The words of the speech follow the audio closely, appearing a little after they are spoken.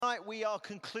tonight we are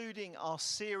concluding our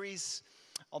series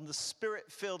on the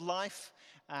Spirit-filled life.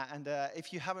 And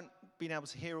if you haven't been able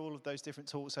to hear all of those different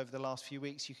talks over the last few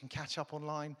weeks, you can catch up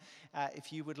online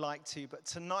if you would like to. But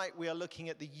tonight we are looking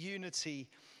at the unity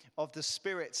of the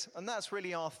Spirit. And that's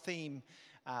really our theme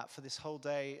for this whole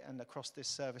day and across this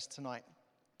service tonight.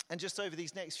 And just over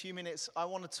these next few minutes, I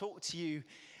want to talk to you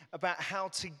about how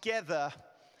together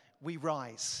we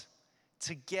rise.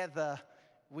 Together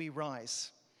we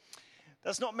rise.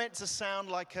 That's not meant to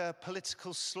sound like a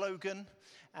political slogan,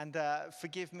 and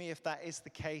forgive me if that is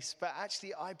the case, but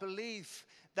actually I believe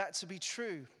that to be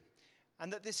true,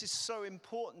 and that this is so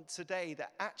important today,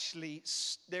 that actually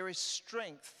there is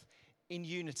strength in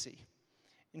unity.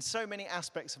 In so many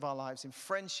aspects of our lives, in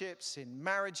friendships, in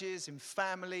marriages, in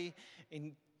family,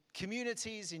 in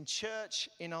communities, in church,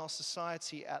 in our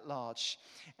society at large.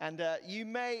 And you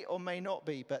may or may not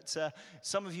be, but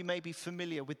some of you may be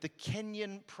familiar with the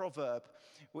Kenyan proverb,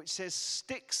 which says,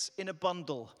 "Sticks in a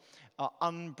bundle are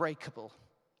unbreakable."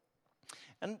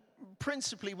 And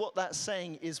principally what that's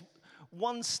saying is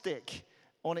one stick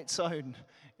on its own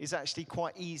is actually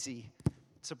quite easy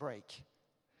to break.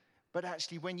 But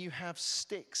actually when you have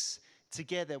sticks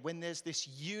together, when there's this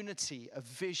unity of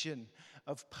vision,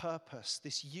 of purpose,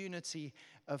 this unity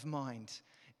of mind,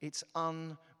 it's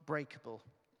unbreakable.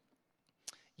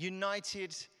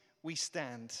 United we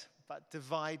stand, but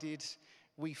divided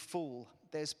we fall.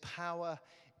 There's power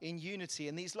in unity.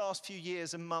 And these last few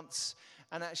years and months,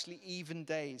 and actually even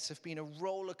days, have been a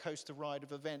roller coaster ride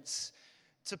of events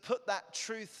to put that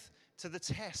truth to the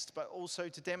test, but also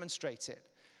to demonstrate it.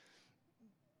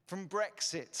 From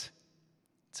Brexit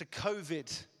to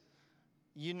COVID,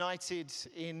 united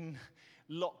in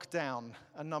lockdown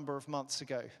a number of months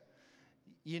ago,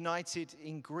 united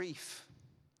in grief,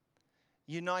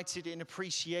 united in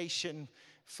appreciation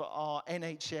for our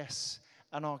NHS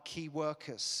and our key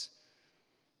workers.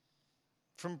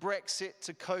 From Brexit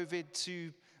to COVID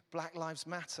to Black Lives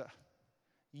Matter,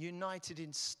 united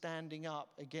in standing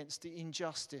up against the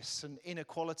injustice and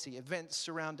inequality, events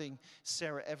surrounding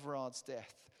Sarah Everard's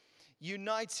death.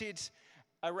 United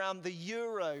around the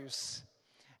Euros.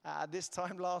 This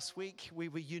time last week, we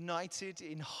were united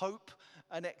in hope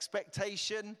and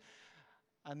expectation,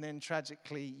 and then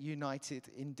tragically united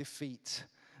in defeat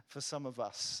for some of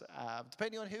us.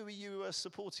 Depending on who you are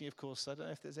supporting, of course. I don't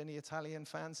know if there's any Italian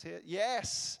fans here.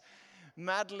 Yes,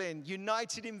 Madeline,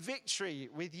 united in victory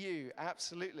with you,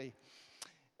 absolutely.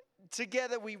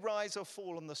 Together we rise or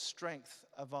fall on the strength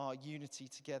of our unity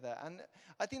together. And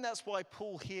I think that's why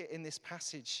Paul here in this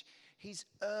passage, he's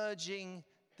urging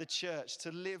the church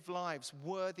to live lives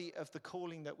worthy of the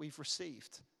calling that we've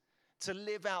received, to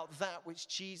live out that which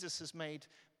Jesus has made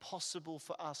possible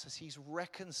for us as he's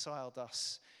reconciled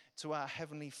us to our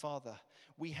Heavenly Father.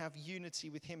 We have unity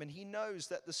with him, and he knows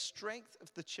that the strength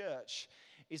of the church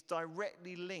is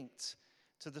directly linked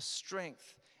to the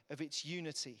strength of its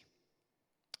unity.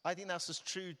 I think that's as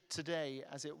true today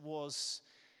as it was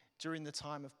during the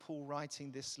time of Paul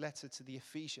writing this letter to the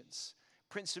Ephesians,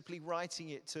 principally writing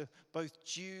it to both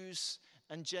Jews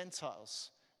and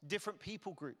Gentiles, different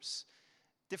people groups,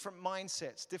 different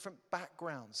mindsets, different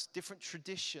backgrounds, different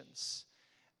traditions,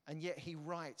 and yet he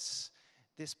writes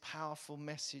this powerful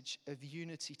message of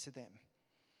unity to them.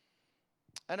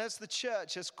 And as the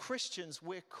church, as Christians,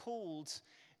 we're called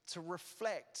to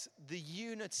reflect the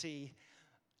unity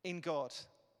in God,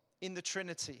 in the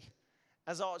Trinity.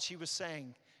 As Archie was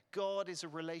saying, God is a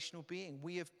relational being.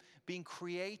 We have been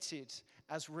created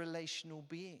as relational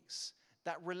beings.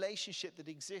 That relationship that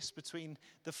exists between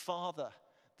the Father,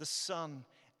 the Son,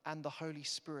 and the Holy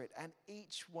Spirit. And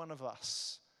each one of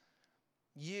us,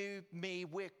 you, me,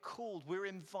 we're called, we're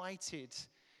invited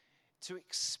to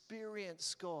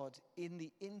experience God in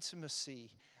the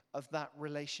intimacy of that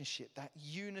relationship, that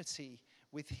unity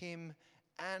with him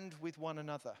and with one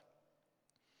another.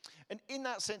 And in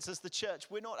that sense, as the church,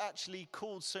 we're not actually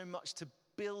called so much to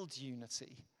build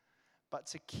unity, but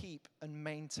to keep and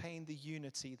maintain the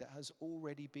unity that has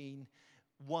already been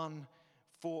won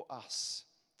for us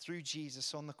through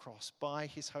Jesus on the cross by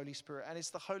his Holy Spirit. And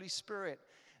it's the Holy Spirit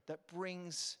that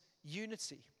brings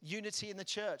unity. Unity in the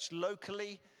church,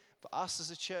 locally, for us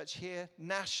as a church here,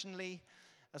 nationally,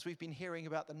 as we've been hearing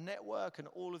about the network and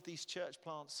all of these church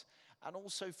plants, and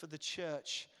also for the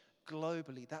church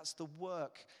globally. That's the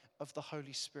work of the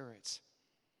Holy Spirit.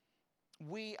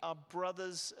 We are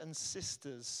brothers and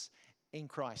sisters in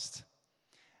Christ.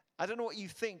 I don't know what you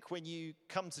think when you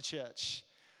come to church,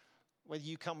 whether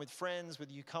you come with friends,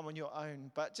 whether you come on your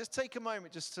own, but just take a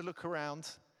moment just to look around,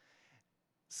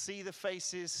 see the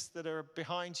faces that are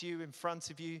behind you, in front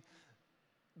of you.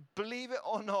 Believe it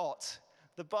or not,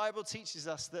 The Bible teaches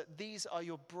us that these are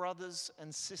your brothers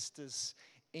and sisters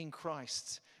in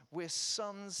Christ. We're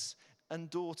sons and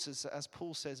daughters, as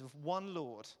Paul says, of one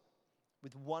Lord,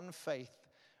 with one faith,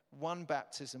 one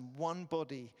baptism, one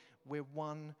body. We're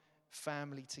one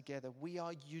family together. We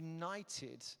are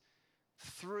united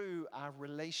through our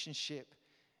relationship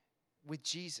with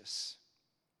Jesus.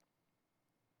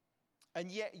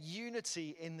 And yet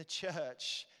unity in the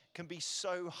church can be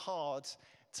so hard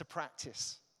to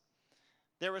practice.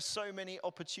 There are so many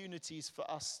opportunities for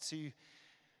us to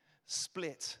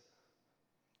split,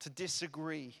 to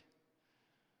disagree,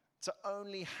 to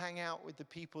only hang out with the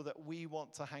people that we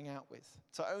want to hang out with,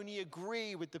 to only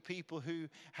agree with the people who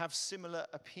have similar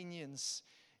opinions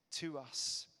to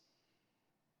us.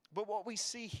 But what we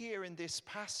see here in this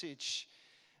passage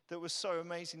that was so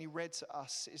amazingly read to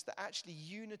us is that actually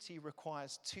unity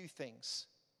requires two things.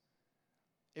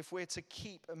 If we're to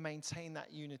keep and maintain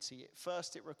that unity,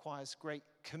 first it requires great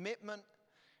commitment,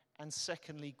 and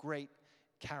secondly, great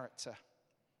character.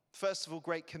 First of all,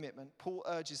 great commitment. Paul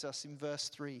urges us in verse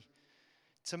 3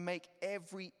 to make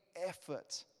every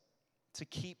effort to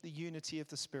keep the unity of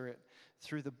the Spirit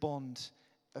through the bond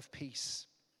of peace.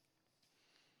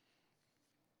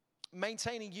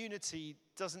 Maintaining unity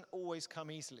doesn't always come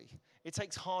easily. It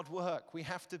takes hard work. We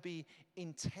have to be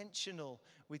intentional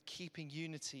with keeping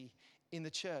unity in the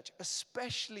church,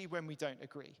 especially when we don't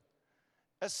agree,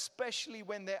 especially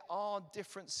when there are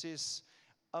differences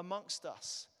amongst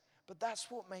us. But that's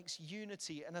what makes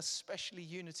unity, and especially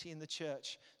unity in the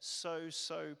church, so,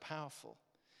 so powerful.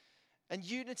 And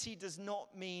unity does not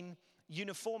mean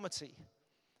uniformity.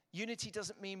 Unity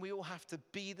doesn't mean we all have to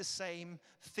be the same,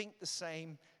 think the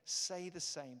same, say the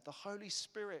same. The Holy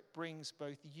Spirit brings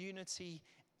both unity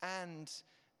and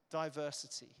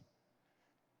diversity.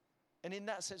 And in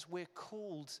that sense, we're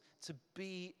called to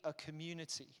be a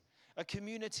community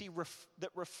that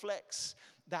reflects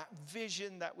that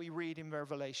vision that we read in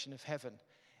Revelation of heaven.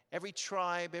 Every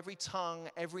tribe, every tongue,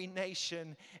 every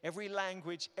nation, every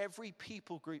language, every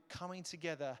people group coming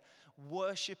together,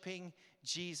 worshiping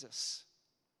Jesus.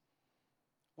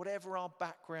 Whatever our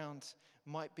background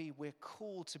might be, we're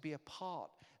called to be a part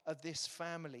of this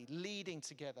family, leading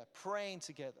together, praying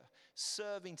together,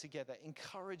 serving together,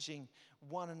 encouraging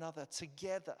one another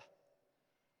together.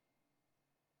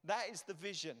 That is the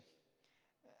vision.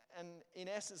 And in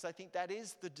essence, I think that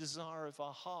is the desire of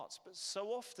our hearts. But so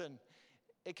often,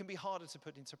 it can be harder to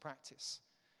put into practice.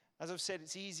 As I've said,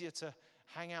 it's easier to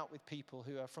hang out with people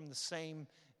who are from the same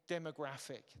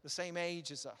demographic, the same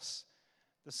age as us,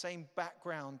 the same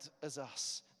background as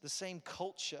us, the same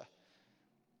culture,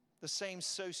 the same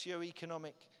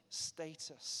socioeconomic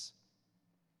status.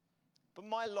 But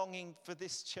my longing for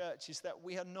this church is that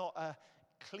we are not a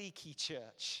cliquey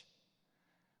church,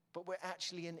 but we're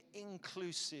actually an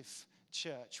inclusive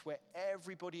church where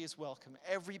everybody is welcome.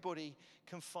 Everybody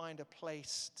can find a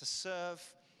place to serve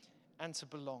and to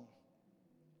belong.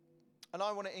 And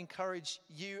I want to encourage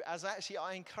you, as actually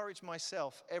I encourage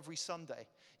myself every Sunday.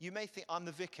 You may think I'm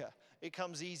the vicar. It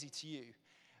comes easy to you.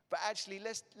 But actually,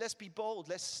 let's be bold.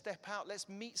 Let's step out. Let's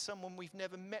meet someone we've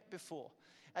never met before.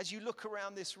 As you look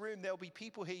around this room, there'll be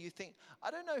people here you think,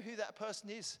 I don't know who that person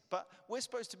is, but we're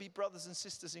supposed to be brothers and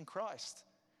sisters in Christ.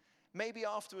 Maybe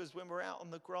afterwards, when we're out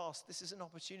on the grass, this is an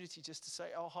opportunity just to say,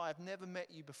 oh, hi, I've never met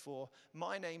you before.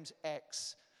 My name's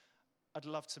X. I'd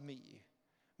love to meet you.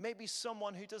 Maybe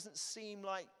someone who doesn't seem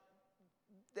like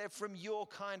they're from your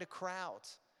kind of crowd.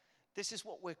 This is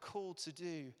what we're called to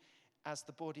do as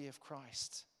the body of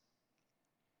Christ.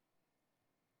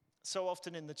 So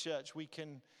often in the church, we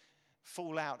can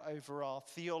fall out over our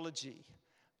theology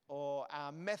or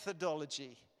our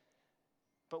methodology.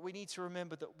 But we need to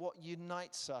remember that what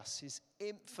unites us is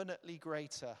infinitely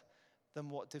greater than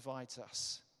what divides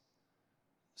us.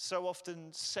 So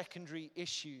often secondary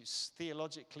issues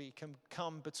theologically can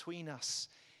come between us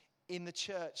in the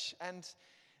church. And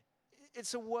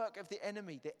it's a work of the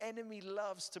enemy. The enemy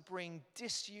loves to bring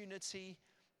disunity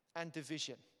and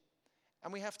division.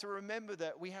 And we have to remember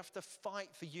that we have to fight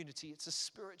for unity. It's a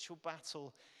spiritual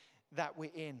battle that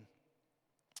we're in.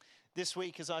 This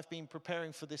week, as I've been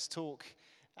preparing for this talk,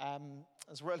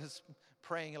 as well as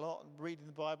praying a lot and reading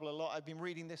the Bible a lot, I've been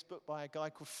reading this book by a guy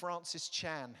called Francis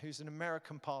Chan, who's an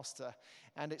American pastor,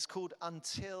 and it's called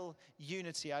Until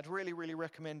Unity. I'd really, really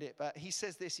recommend it. But he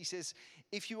says this, he says,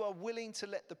 if you are willing to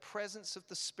let the presence of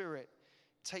the Spirit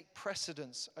take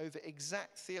precedence over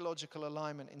exact theological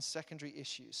alignment in secondary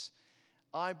issues,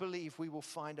 I believe we will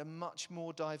find a much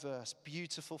more diverse,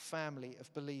 beautiful family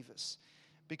of believers,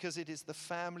 because it is the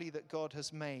family that God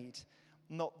has made,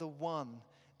 not the one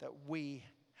that we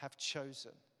have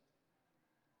chosen.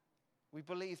 We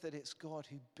believe that it's God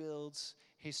who builds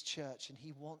his church, and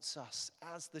he wants us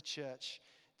as the church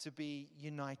to be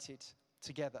united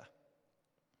together.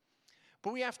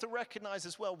 But we have to recognize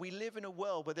as well, we live in a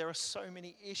world where there are so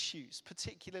many issues,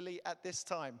 particularly at this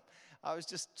time. I was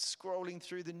just scrolling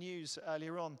through the news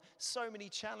earlier on. So many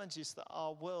challenges that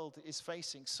our world is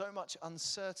facing, so much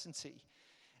uncertainty.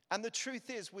 And the truth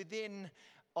is, within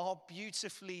our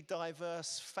beautifully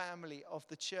diverse family of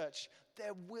the church,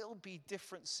 there will be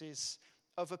differences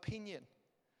of opinion.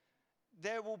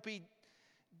 There will be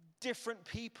different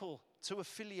people to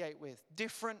affiliate with,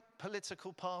 different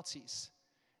political parties,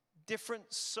 different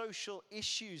social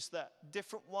issues that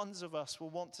different ones of us will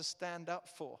want to stand up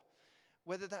for,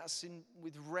 whether that's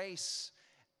with race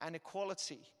and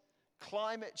equality,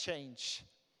 climate change,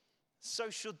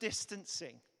 social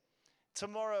distancing.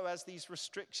 Tomorrow, as these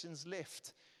restrictions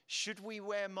lift, should we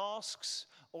wear masks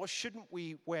or shouldn't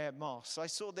we wear masks? I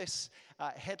saw this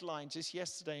headline just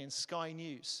yesterday in Sky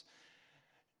News.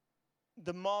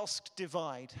 The mask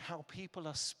divide, how people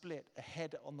are split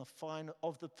ahead of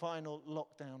the final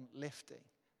lockdown lifting.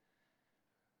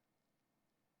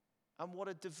 And what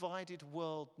a divided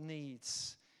world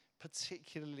needs,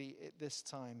 particularly at this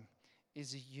time,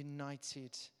 is a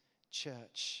united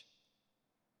church.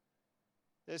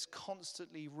 There's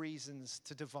constantly reasons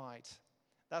to divide.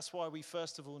 That's why we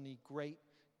first of all need great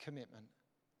commitment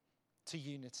to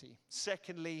unity.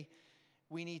 Secondly,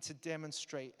 we need to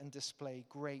demonstrate and display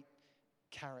great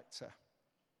character.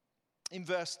 In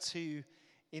verse 2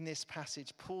 in this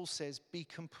passage, Paul says, be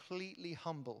completely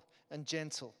humble and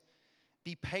gentle.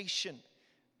 Be patient,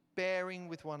 bearing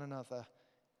with one another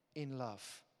in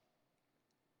love.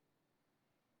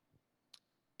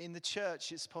 In the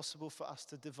church, it's possible for us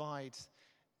to divide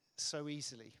so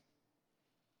easily.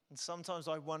 And sometimes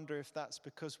I wonder if that's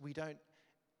because we don't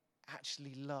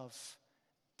actually love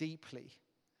deeply.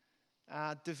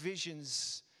 Our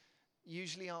divisions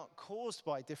usually aren't caused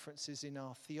by differences in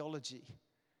our theology,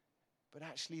 but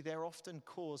actually they're often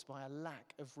caused by a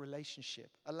lack of relationship,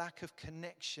 a lack of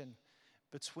connection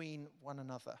between one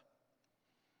another.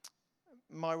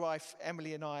 My wife,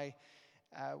 Emily, and I,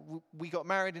 we got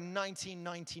married in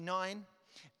 1999,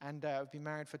 and we've been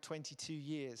married for 22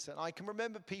 years. And I can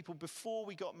remember people before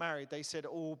we got married, they said,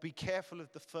 oh, be careful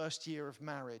of the first year of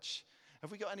marriage.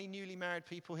 Have we got any newly married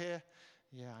people here?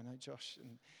 Yeah, I know Josh.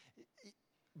 And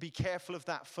be careful of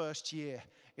that first year.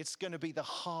 It's going to be the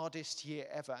hardest year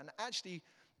ever. And actually,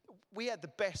 we had the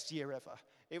best year ever.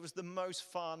 It was the most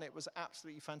fun. It was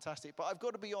absolutely fantastic. But I've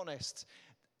got to be honest,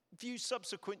 a few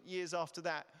subsequent years after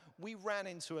that, we ran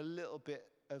into a little bit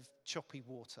of choppy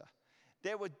water.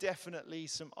 There were definitely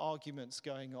some arguments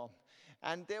going on.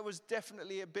 And there was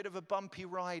definitely a bit of a bumpy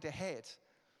ride ahead.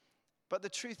 But the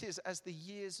truth is, as the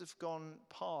years have gone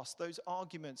past, those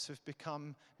arguments have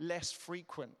become less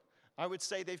frequent. I would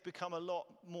say they've become a lot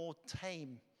more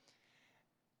tame.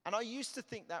 And I used to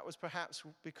think that was perhaps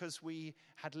because we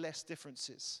had less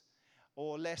differences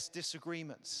or less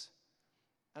disagreements.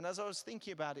 And as I was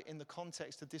thinking about it in the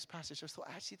context of this passage, I thought,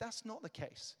 actually, that's not the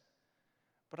case.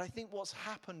 But I think what's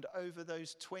happened over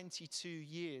those 22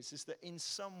 years is that in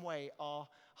some way our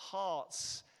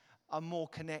hearts are more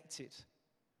connected.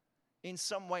 In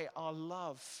some way our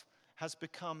love has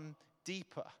become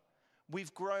deeper.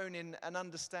 We've grown in an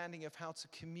understanding of how to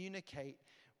communicate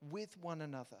with one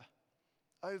another.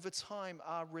 Over time,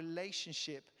 our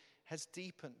relationship has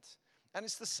deepened. And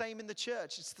it's the same in the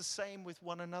church. It's the same with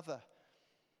one another.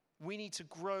 We need to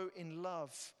grow in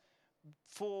love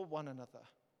for one another.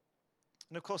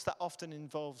 And of course, that often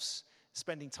involves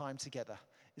spending time together.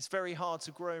 It's very hard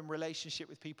to grow in relationship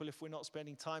with people if we're not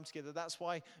spending time together. That's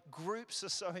why groups are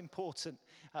so important.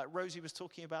 Rosie was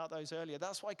talking about those earlier.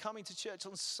 That's why coming to church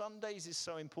on Sundays is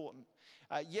so important.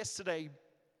 Yesterday,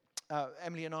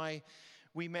 Emily and I,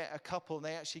 we met a couple, and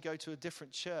they actually go to a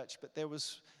different church, but there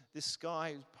was this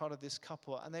guy who's part of this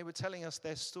couple, and they were telling us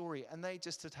their story, and they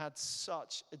just had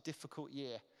such a difficult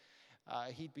year.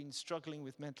 He'd been struggling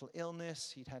with mental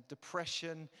illness, he'd had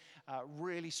depression,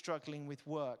 really struggling with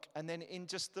work. And then in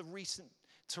just the recent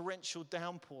torrential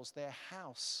downpours, their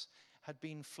house had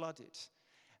been flooded.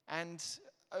 And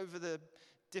over the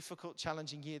difficult,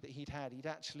 challenging year that he'd had, he'd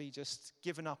actually just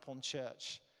given up on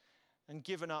church and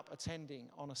given up attending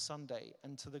on a Sunday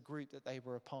and to the group that they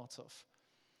were a part of.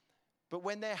 But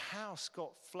when their house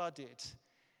got flooded,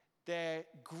 their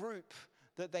group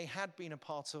that they had been a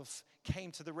part of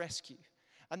came to the rescue.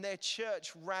 And their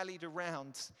church rallied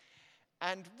around.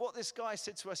 And what this guy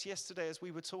said to us yesterday as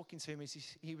we were talking to him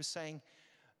is he was saying,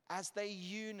 as they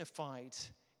unified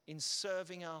in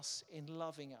serving us, in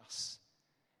loving us,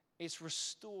 it's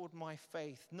restored my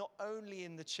faith, not only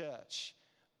in the church,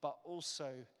 but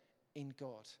also in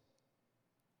God.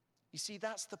 You see,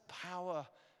 that's the power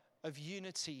of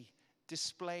unity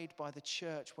displayed by the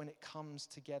church when it comes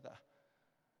together.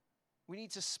 We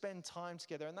need to spend time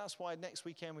together, and that's why next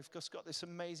weekend we've just got this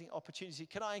amazing opportunity.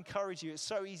 Can I encourage you? It's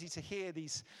so easy to hear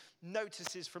these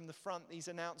notices from the front, these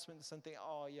announcements, and think,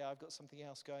 oh yeah, I've got something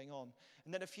else going on.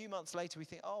 And then a few months later we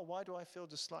think, oh, why do I feel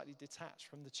just slightly detached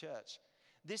from the church?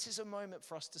 This is a moment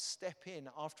for us to step in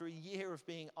after a year of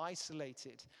being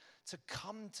isolated, to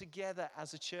come together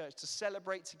as a church, to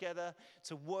celebrate together,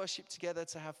 to worship together,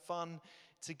 to have fun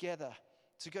together,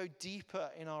 to go deeper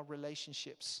in our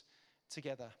relationships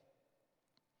together.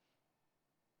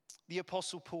 The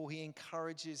Apostle Paul, he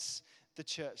encourages the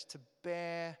church to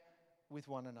bear with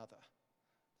one another.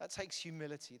 That takes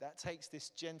humility. That takes this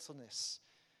gentleness,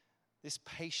 this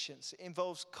patience. It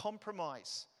involves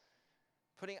compromise,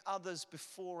 putting others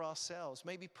before ourselves,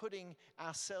 maybe putting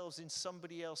ourselves in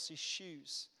somebody else's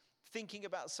shoes, thinking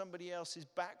about somebody else's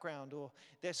background or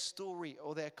their story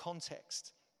or their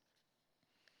context.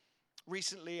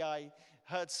 Recently, I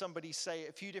heard somebody say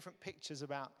a few different pictures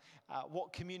about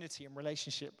what community and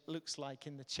relationship looks like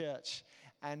in the church.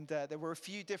 And there were a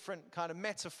few different kind of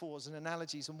metaphors and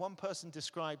analogies. And one person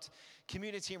described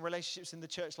community and relationships in the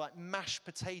church like mashed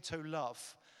potato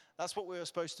love. That's what we were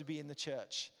supposed to be in the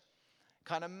church.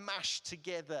 Kind of mashed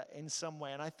together in some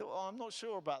way. And I thought, I'm not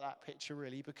sure about that picture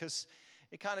really, because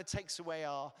it kind of takes away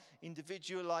our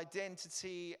individual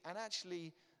identity and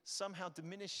actually somehow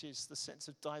diminishes the sense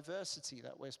of diversity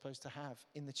that we're supposed to have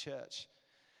in the church.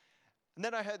 And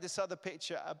then I heard this other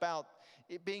picture about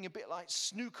it being a bit like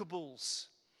snooker balls.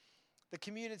 The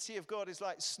community of God is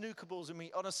like snooker balls, and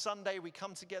on a Sunday we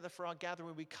come together for our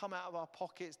gathering, we come out of our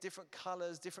pockets, different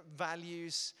colors, different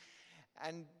values,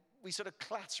 and we sort of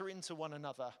clatter into one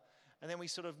another. And then we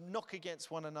sort of knock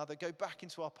against one another, go back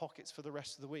into our pockets for the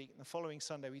rest of the week. And the following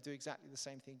Sunday we do exactly the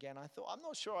same thing again. I thought, I'm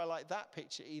not sure I like that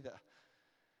picture either.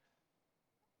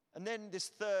 And then this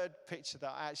third picture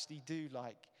that I actually do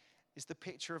like is the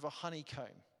picture of a honeycomb,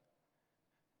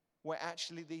 where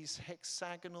actually these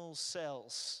hexagonal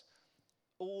cells,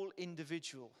 all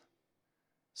individual,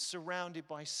 surrounded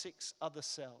by 6 other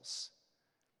cells,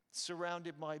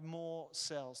 surrounded by more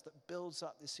cells, that builds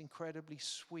up this incredibly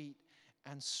sweet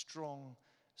and strong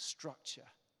structure.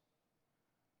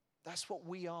 That's what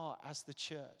we are as the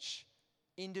church.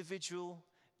 Individual,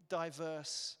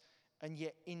 diverse, and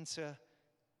yet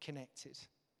interconnected.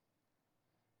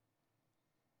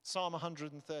 Psalm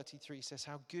 133 says,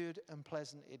 how good and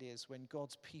pleasant it is when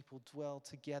God's people dwell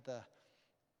together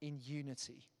in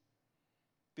unity.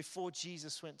 Before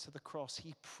Jesus went to the cross,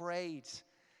 he prayed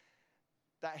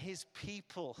that his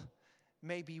people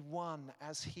may be one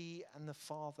as he and the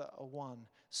Father are one,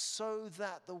 so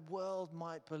that the world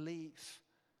might believe.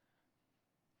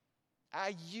 Our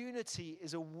unity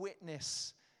is a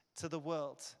witness to the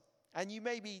world. And you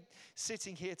may be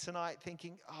sitting here tonight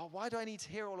thinking, oh, why do I need to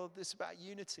hear all of this about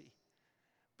unity?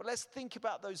 But let's think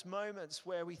about those moments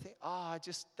where we think,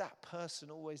 just that person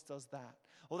always does that.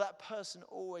 Or that person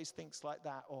always thinks like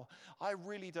that. Or I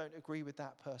really don't agree with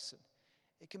that person.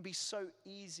 It can be so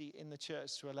easy in the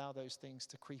church to allow those things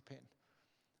to creep in.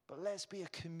 But let's be a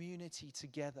community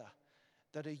together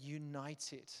that are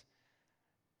united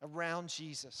around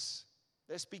Jesus.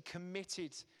 Let's be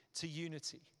committed to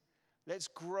unity. Let's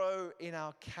grow in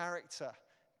our character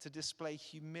to display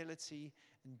humility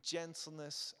and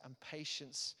gentleness and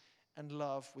patience and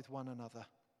love with one another.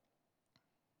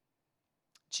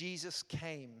 Jesus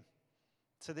came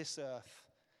to this earth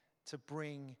to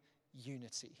bring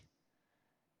unity.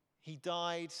 He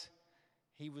died,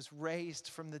 he was raised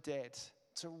from the dead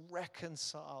to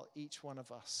reconcile each one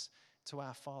of us to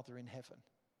our Father in heaven.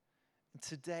 And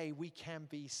today we can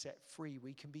be set free,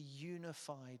 we can be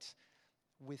unified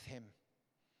with him.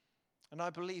 And I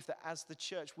believe that as the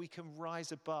church, we can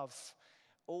rise above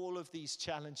all of these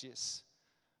challenges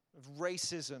of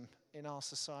racism in our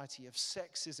society, of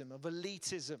sexism, of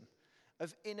elitism,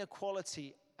 of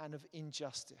inequality, and of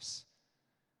injustice.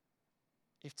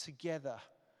 If together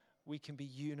we can be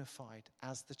unified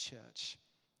as the church.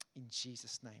 In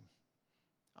Jesus' name,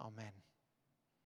 amen.